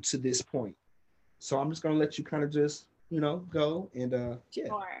brought you to this point. So I'm just gonna let you kind of just, you know, go and yeah.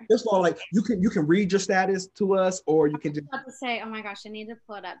 Sure. First of all, like you can read your status to us, or you can just I was about to say, oh my gosh, I need to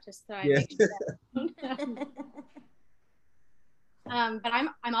pull it up just so I Yeah. make sure. But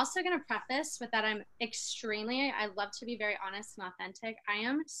I'm also going to preface with that I love to be very honest and authentic. I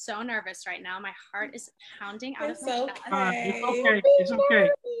am so nervous right now. My heart is pounding out It's of my chest. It's okay.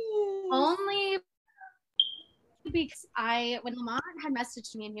 Only because when Lamont had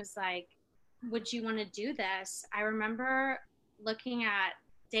messaged me and he was like, would you want to do this? I remember looking at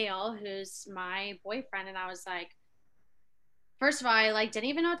Dale, who's my boyfriend, and I was like, first of all, I like didn't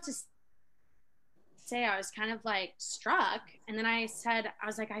even know what to say. I was kind of like struck, and then I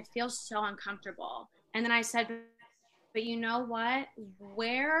was like, I feel so uncomfortable. And then I said, but you know what?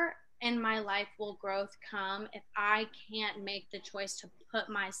 Where in my life will growth come if I can't make the choice to put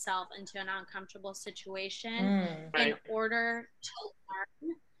myself into an uncomfortable situation in order to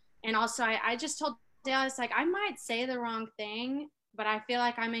learn. And also, I just told Dale, it's like, I might say the wrong thing, but I feel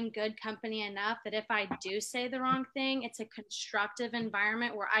like I'm in good company enough that if I do say the wrong thing, it's a constructive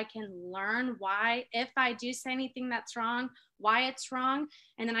environment where I can learn why, if I do say anything that's wrong, why it's wrong.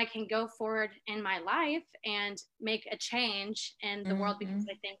 And then I can go forward in my life and make a change in the world, because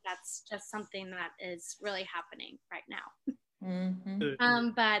I think that's just something that is really happening right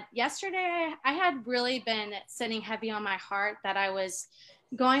now. But yesterday I had really been sitting heavy on my heart that I was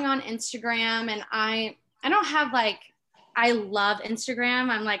going on Instagram, and I don't have like, I love Instagram.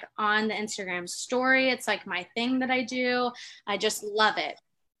 I'm like on the Instagram story. It's like my thing that I do. I just love it.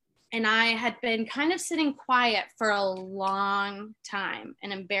 And I had been kind of sitting quiet for a long time,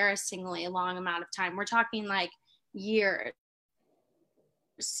 an embarrassingly long amount of time. We're talking like years.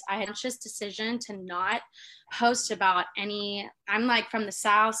 I had a conscious decision to not post about any, I'm like from the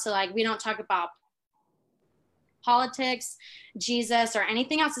South, so like we don't talk about politics, Jesus, or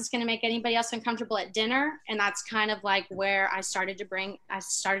anything else that's going to make anybody else uncomfortable at dinner. And that's kind of like where I started to bring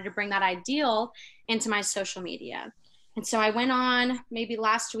that ideal into my social media. And so I went on maybe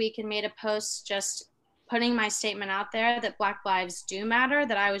last week and made a post just putting my statement out there that Black lives do matter,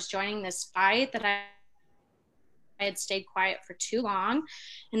 that I was joining this fight, that I had stayed quiet for too long.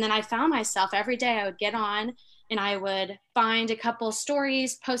 And then I found myself every day I would get on and I would find a couple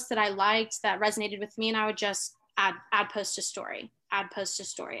stories, posts that I liked that resonated with me, and I would just add post to story, add post to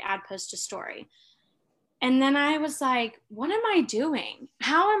story, add post to story. And then I was like, what am I doing?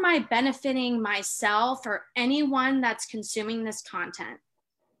 How am I benefiting myself or anyone that's consuming this content?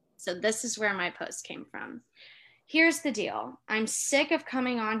 So this is where my post came from. Here's the deal. I'm sick of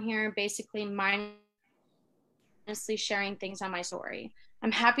coming on here basically mindlessly sharing things on my story.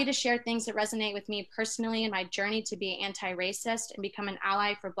 I'm happy to share things that resonate with me personally in my journey to be anti-racist and become an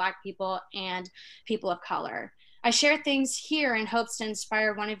ally for Black people and people of color. I share things here in hopes to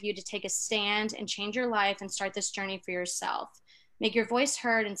inspire one of you to take a stand and change your life and start this journey for yourself. Make your voice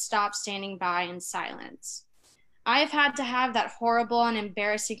heard and stop standing by in silence. I've had to have that horrible and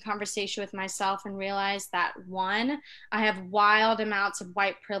embarrassing conversation with myself and realize that, one, I have wild amounts of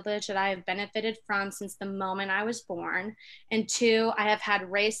white privilege that I have benefited from since the moment I was born. And two, I have had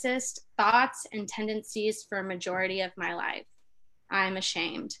racist thoughts and tendencies for a majority of my life. I'm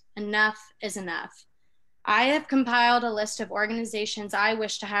ashamed. Enough is enough. I have compiled a list of organizations I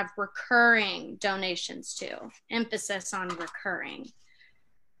wish to have recurring donations to, emphasis on recurring.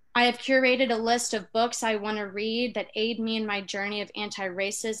 I have curated a list of books I want to read that aid me in my journey of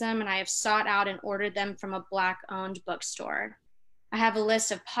anti-racism, and I have sought out and ordered them from a Black-owned bookstore. I have a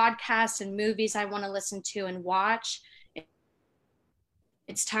list of podcasts and movies I want to listen to and watch.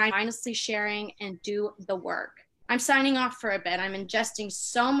 It's time mindlessly sharing and do the work. I'm signing off for a bit. I'm ingesting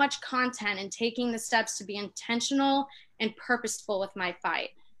so much content and taking the steps to be intentional and purposeful with my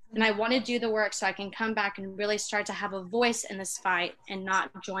fight. And I want to do the work so I can come back and really start to have a voice in this fight and not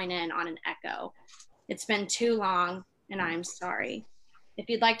join in on an echo. It's been too long, and I'm sorry. If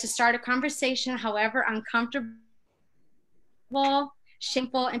you'd like to start a conversation, however uncomfortable,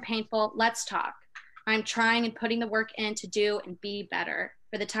 shameful, and painful, let's talk. I'm trying and putting the work in to do and be better.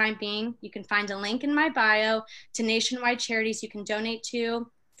 For the time being, you can find a link in my bio to nationwide charities you can donate to,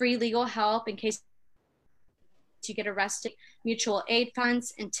 free legal help in case you get arrested, mutual aid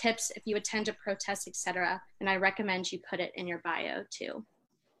funds, and tips if you attend a protest, etc. And I recommend you put it in your bio too.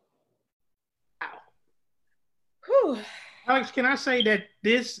 Wow. Whew. Alex, can I say that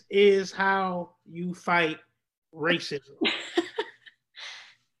this is how you fight racism?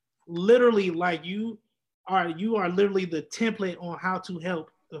 Literally, like you are literally the template on how to help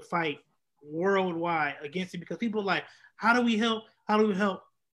the fight worldwide against it, because people are like, how do we help? How do we help?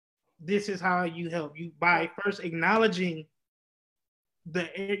 This is how you help. You by first acknowledging the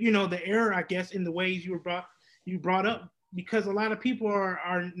error, I guess, in the ways you brought up, because a lot of people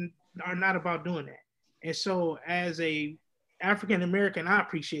are not about doing that. And so as a African American, I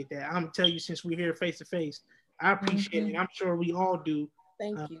appreciate that. I'm gonna tell you, since we're here face to face, I appreciate it. I'm sure we all do.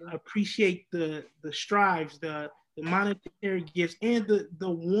 Thank you. Appreciate the strives, the monetary gifts, and the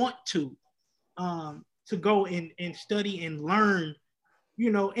want to go and study and learn,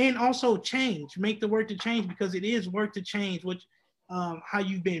 and also change, make the work to change, because it is work to change, which how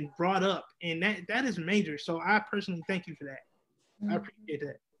you've been brought up, and that is major. So I personally thank you for that. I appreciate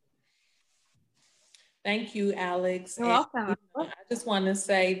that. Thank you, Alex. You're welcome. I just want to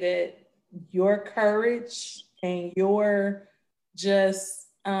say that your courage and your just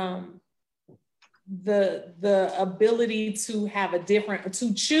the ability to have a different,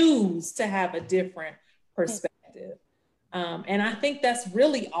 to choose to have a different perspective. And I think that's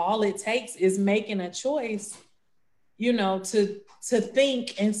really all it takes, is making a choice, you know, to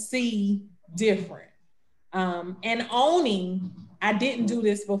think and see different. And owning, I didn't do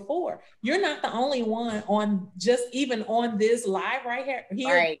this before. You're not the only one on, just even on this live right here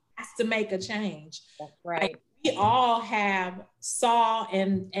Right. has to make a change. That's right. Like, we all have saw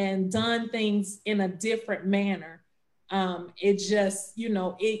and done things in a different manner. It just, you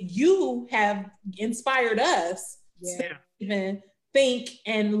know, you have inspired us to even think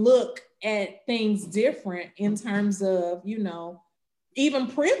and look at things different in terms of, you know, even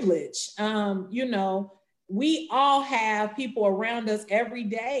privilege. You know, we all have people around us every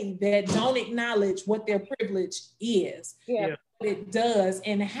day that don't acknowledge what their privilege is. Yeah. What it does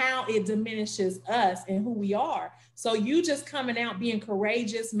and how it diminishes us and who we are. So you just coming out, being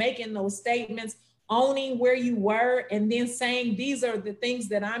courageous, making those statements, owning where you were, and then saying, these are the things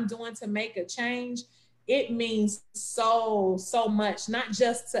that I'm doing to make a change. It means so much, not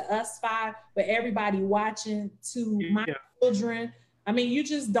just to us five, but everybody watching, to my children. I mean, you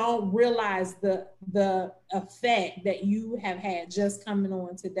just don't realize the effect that you have had just coming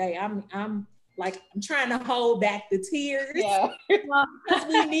on today. I'm trying to hold back the tears. Yeah. Because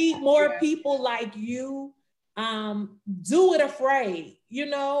we need more people like you. Do it afraid, you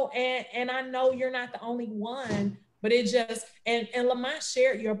know, and I know you're not the only one, but it just, and Lamont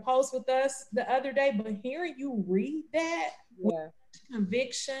shared your post with us the other day, but hearing you read that with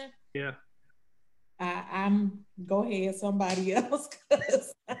conviction. Yeah. I'm go ahead, somebody else.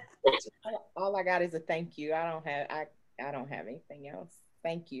 All I got is a thank you. I don't have anything else.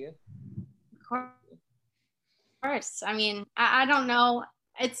 Thank you. Of course. I mean, I don't know.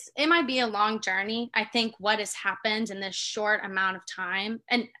 It might be a long journey. I think what has happened in this short amount of time,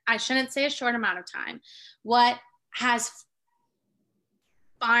 and I shouldn't say a short amount of time, what has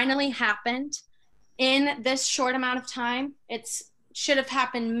finally happened in this short amount of time, it should have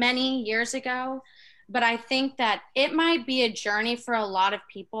happened many years ago. But I think that it might be a journey for a lot of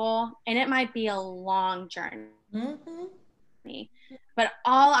people, and it might be a long journey. Mm-hmm. But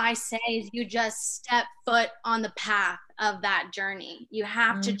all I say is you just step foot on the path of that journey. You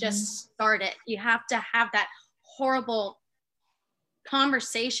have to just start it. You have to have that horrible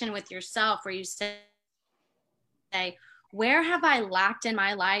conversation with yourself where you say, where have I lacked in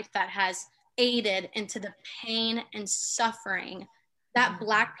my life that has aided into the pain and suffering that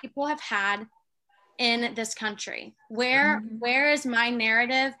Black people have had in this country? Where is my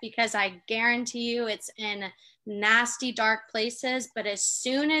narrative? Because I guarantee you it's in nasty, dark places. But as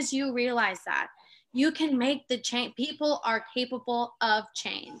soon as you realize that, you can make the change. People are capable of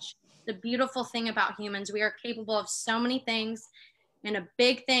change. The beautiful thing about humans, we are capable of so many things, and a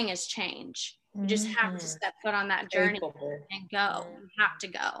big thing is change. You just have to step foot on that journey and go. You have to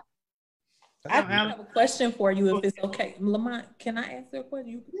go. I have a question for you, if it's okay. Lamont, can I ask you a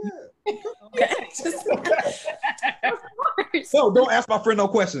question? Yeah. Okay. No, don't ask my friend no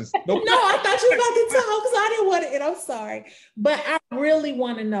questions. Nope. No, I thought you were about to talk, because I didn't want to, and I'm sorry. But I really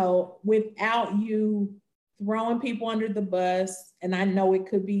want to know, without you throwing people under the bus, and I know it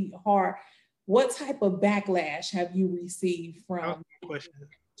could be hard, what type of backlash have you received from your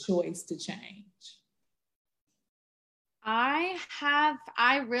choice to change? I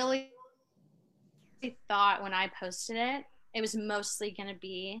really thought when I posted it, it was mostly going to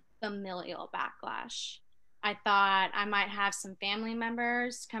be familial backlash. I thought I might have some family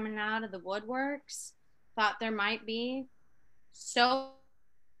members coming out of the woodworks, thought there might be. So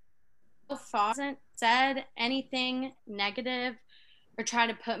far, hasn't said anything negative or try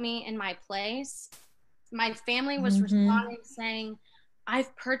to put me in my place. My family was responding saying,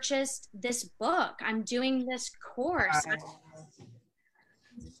 I've purchased this book. I'm doing this course. I'm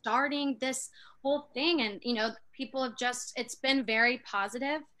starting this whole thing. And, you know, people have just, it's been very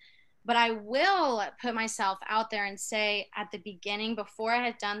positive. But I will put myself out there and say, at the beginning, before I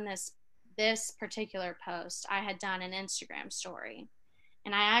had done this particular post, I had done an Instagram story.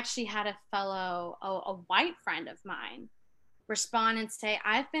 And I actually had a white friend of mine respond and say,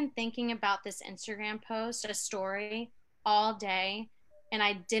 I've been thinking about this Instagram post, a story, all day, and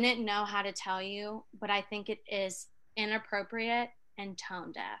I didn't know how to tell you, but I think it is inappropriate and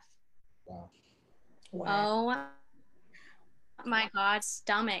tone deaf. Wow. Oh my God,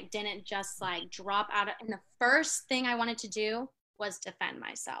 stomach didn't just like drop out of, and the first thing I wanted to do was defend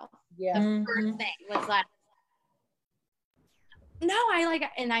myself. Yeah. The first thing was like, no,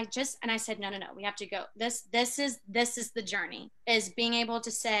 and I said, no, we have to go. This is the journey, is being able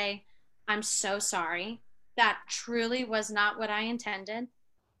to say, I'm so sorry. That truly was not what I intended.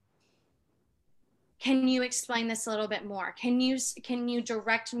 can you explain this a little bit more? Can you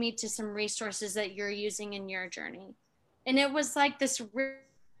direct me to some resources that you're using in your journey? And it was like this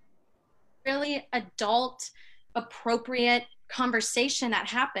really adult, appropriate conversation that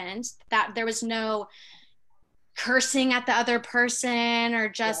happened, that there was no cursing at the other person or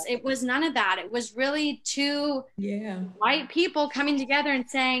just, it was none of that. It was really two white people coming together and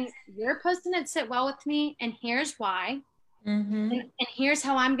saying, your post didn't sit well with me, and here's why. And here's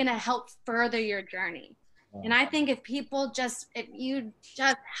how I'm going to help further your journey. And I think if you just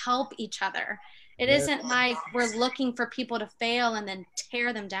help each other, it isn't like we're looking for people to fail and then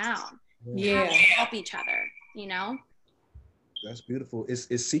tear them down. Help each other, you know? That's beautiful.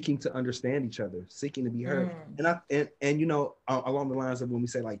 It's seeking to understand each other, seeking to be heard. And you know, along the lines of when we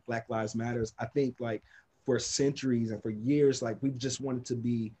say like Black Lives Matters, I think like for centuries and for years, like we've just wanted to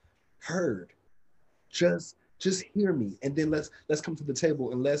be heard. Just hear me, and then let's come to the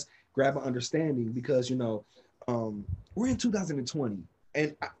table and let's grab an understanding, because you know, we're in 2020,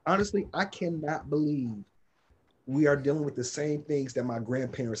 and honestly, I cannot believe we are dealing with the same things that my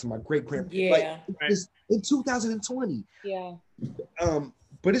grandparents and my great grandparents in 2020.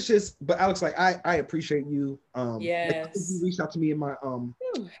 But it's just, but Alex, like I appreciate you. You reached out to me in my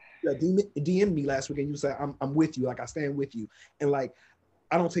DM me last week, and you said I'm with you, like I stand with you, and like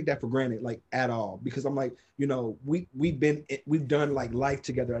I don't take that for granted, like at all, because I'm like, you know, we've done like life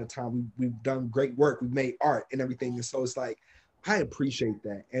together at a time. We've done great work. We've made art and everything, and so it's like I appreciate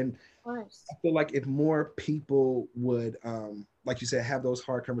that, and I feel like if more people would, like you said, have those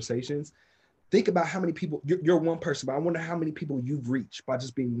hard conversations. Think about how many people you're one person, but I wonder how many people you've reached by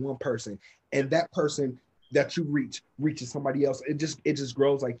just being one person, and that person that you reaches somebody else. It just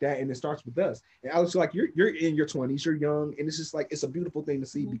grows like that, and it starts with us. And Alex, like you're in your 20s, you're young, and it's just like it's a beautiful thing to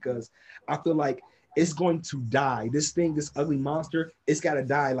see, because I feel like it's going to die. This ugly monster, it's got to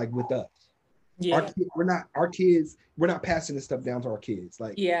die like with us. We're not passing this stuff down to our kids.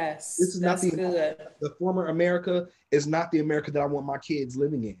 Like, this is not the former America is not the America that I want my kids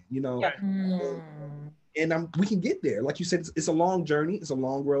living in, you know? And we can get there. Like you said, it's a long journey. It's a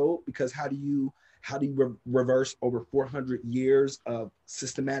long road, because how do you reverse over 400 years of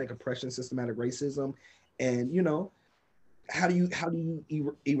systematic oppression, systematic racism? And, you know, how do you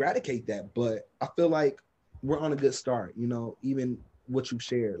eradicate that? But I feel like we're on a good start, you know, even what you've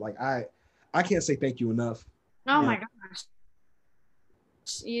shared. Like, I can't say thank you enough. Oh my gosh.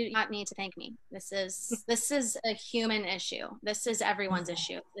 You do not need to thank me. This is a human issue. This is everyone's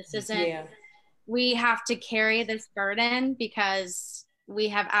issue. This isn't, we have to carry this burden because we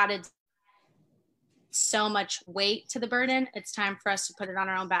have added so much weight to the burden. It's time for us to put it on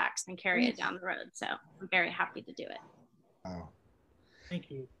our own backs and carry it down the road. So I'm very happy to do it. Wow.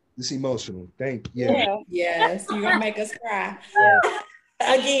 Thank you. It's emotional. Thank you. Yes, you're gonna make us cry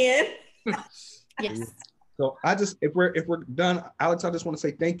again. Yes. So if we're done, Alex, I just want to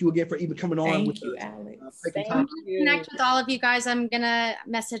say thank you again for even coming on. Thank you, Alex. I'm gonna connect with all of you guys. I'm gonna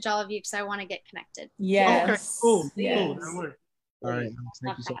message all of you because I want to get connected. Yes. Okay, cool. Yes. Cool. That works. All right.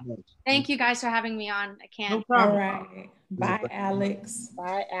 Thank you so much. Thank you guys for having me on. I can't. No problem. All right. Bye, Alex.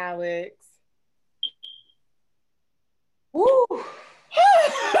 Bye, Alex. Woo.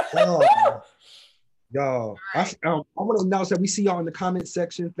 Y'all, I want to announce that we see y'all in the comment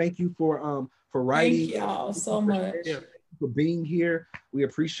section. Thank you for writing. Thank y'all so much. For being here. We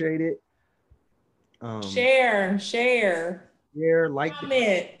appreciate it. Share, like,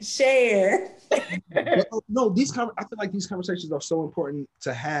 comment, share. No, I feel like these conversations are so important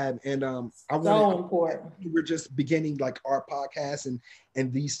to have, and important. We're just beginning like our podcast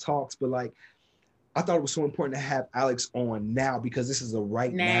and these talks, but like I thought it was so important to have Alex on now, because this is a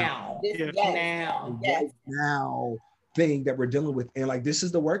now thing that we're dealing with, and like this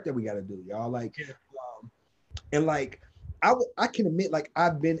is the work that we got to do, y'all. Like, and like I can admit, like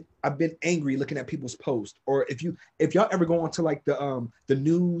I've been angry looking at people's posts, or if y'all ever go onto like the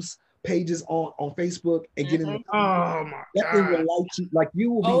news pages on Facebook and get in the that thing will light you, like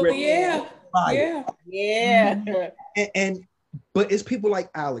you will be ready. But it's people like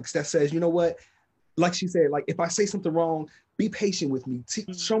Alex that says, you know what, like she said, like if I say something wrong, be patient with me,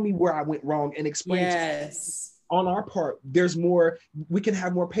 show me where I went wrong, and explain on our part there's more, we can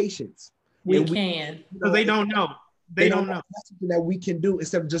have more patience. We can, because they don't know. They don't know. That's something that we can do,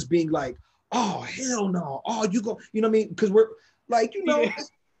 instead of just being like, oh hell no, oh you go, you know what I mean? Because we're like, you know,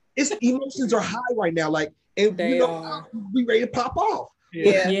 it's emotions are high right now, like, and they are. We ready to pop off.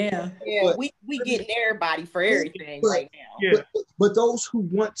 But we getting everybody for everything right now. But those who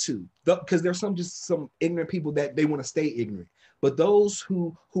want to, because there's some ignorant people that they want to stay ignorant. But those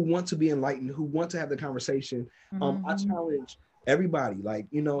who want to be enlightened, who want to have the conversation, I challenge everybody, like,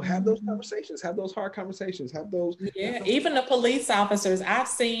 you know, have those conversations, have those hard conversations, have those. Yeah, even the police officers. I've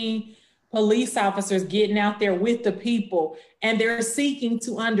seen police officers getting out there with the people, and they're seeking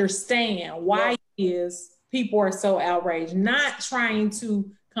to understand why is people are so outraged, not trying to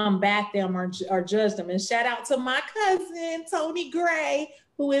combat them or judge them. And shout out to my cousin, Tony Gray,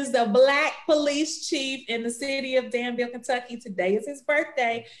 who is the Black police chief in the city of Danville, Kentucky. Today is his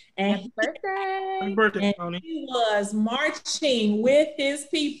birthday. And Happy birthday, Tony. he was marching with his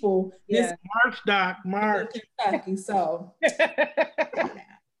people. Yeah. March, Doc, March. Kentucky, so.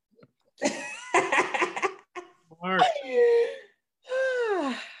 March.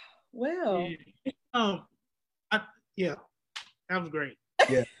 Well, Yeah, that was great.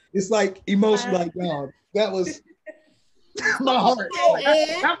 Yeah, it's like emotional. Like, wow, that was my heart.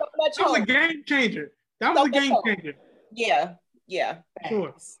 That was a game changer. That was a game changer. Yeah, yeah.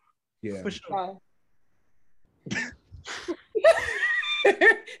 Sure. Yeah, For sure.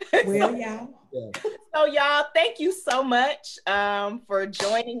 Well, y'all. So y'all, thank you so much for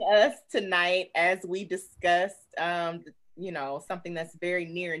joining us tonight as we discussed you know, something that's very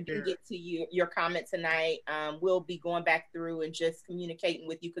near and dear to your comment tonight. We'll be going back through and just communicating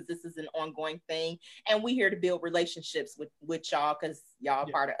with you because this is an ongoing thing, and we're here to build relationships with y'all because y'all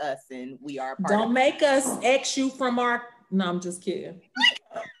are part of us and we are part Don't make us X you from our. No, I'm just kidding.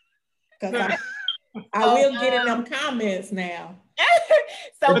 Because I will get in them comments now.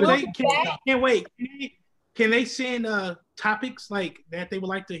 So But we'll they can't wait. Can they send topics like that they would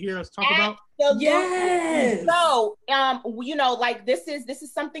like to hear us talk about? Yes. So, you know, like this is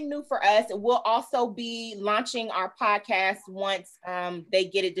something new for us. We'll also be launching our podcast once they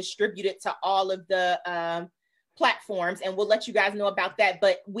get it distributed to all of the platforms, and we'll let you guys know about that.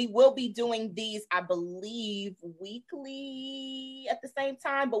 But we will be doing these, I believe, weekly at the same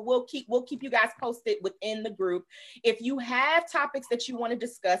time. But we'll keep you guys posted within the group. If you have topics that you want to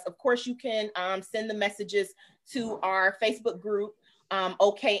discuss, of course, you can send the messages to our Facebook group,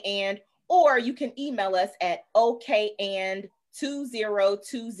 or you can email us at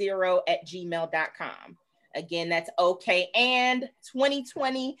okand2020@gmail.com. Again, that's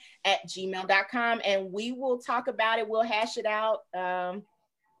okand2020@gmail.com. And we will talk about it. We'll hash it out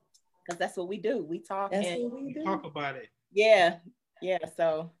because that's what we do. We talk. Talk about it. Yeah. Yeah.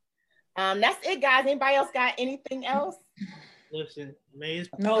 So that's it, guys. Anybody else got anything else? Listen,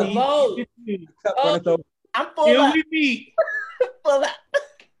 no vote. I'm full up. Full up.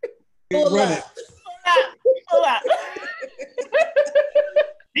 Pull up. Pull up.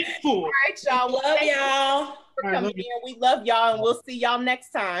 All right, y'all. Love y'all. For coming in. We love y'all, and we'll see y'all next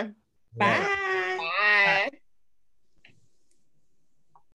time. Bye.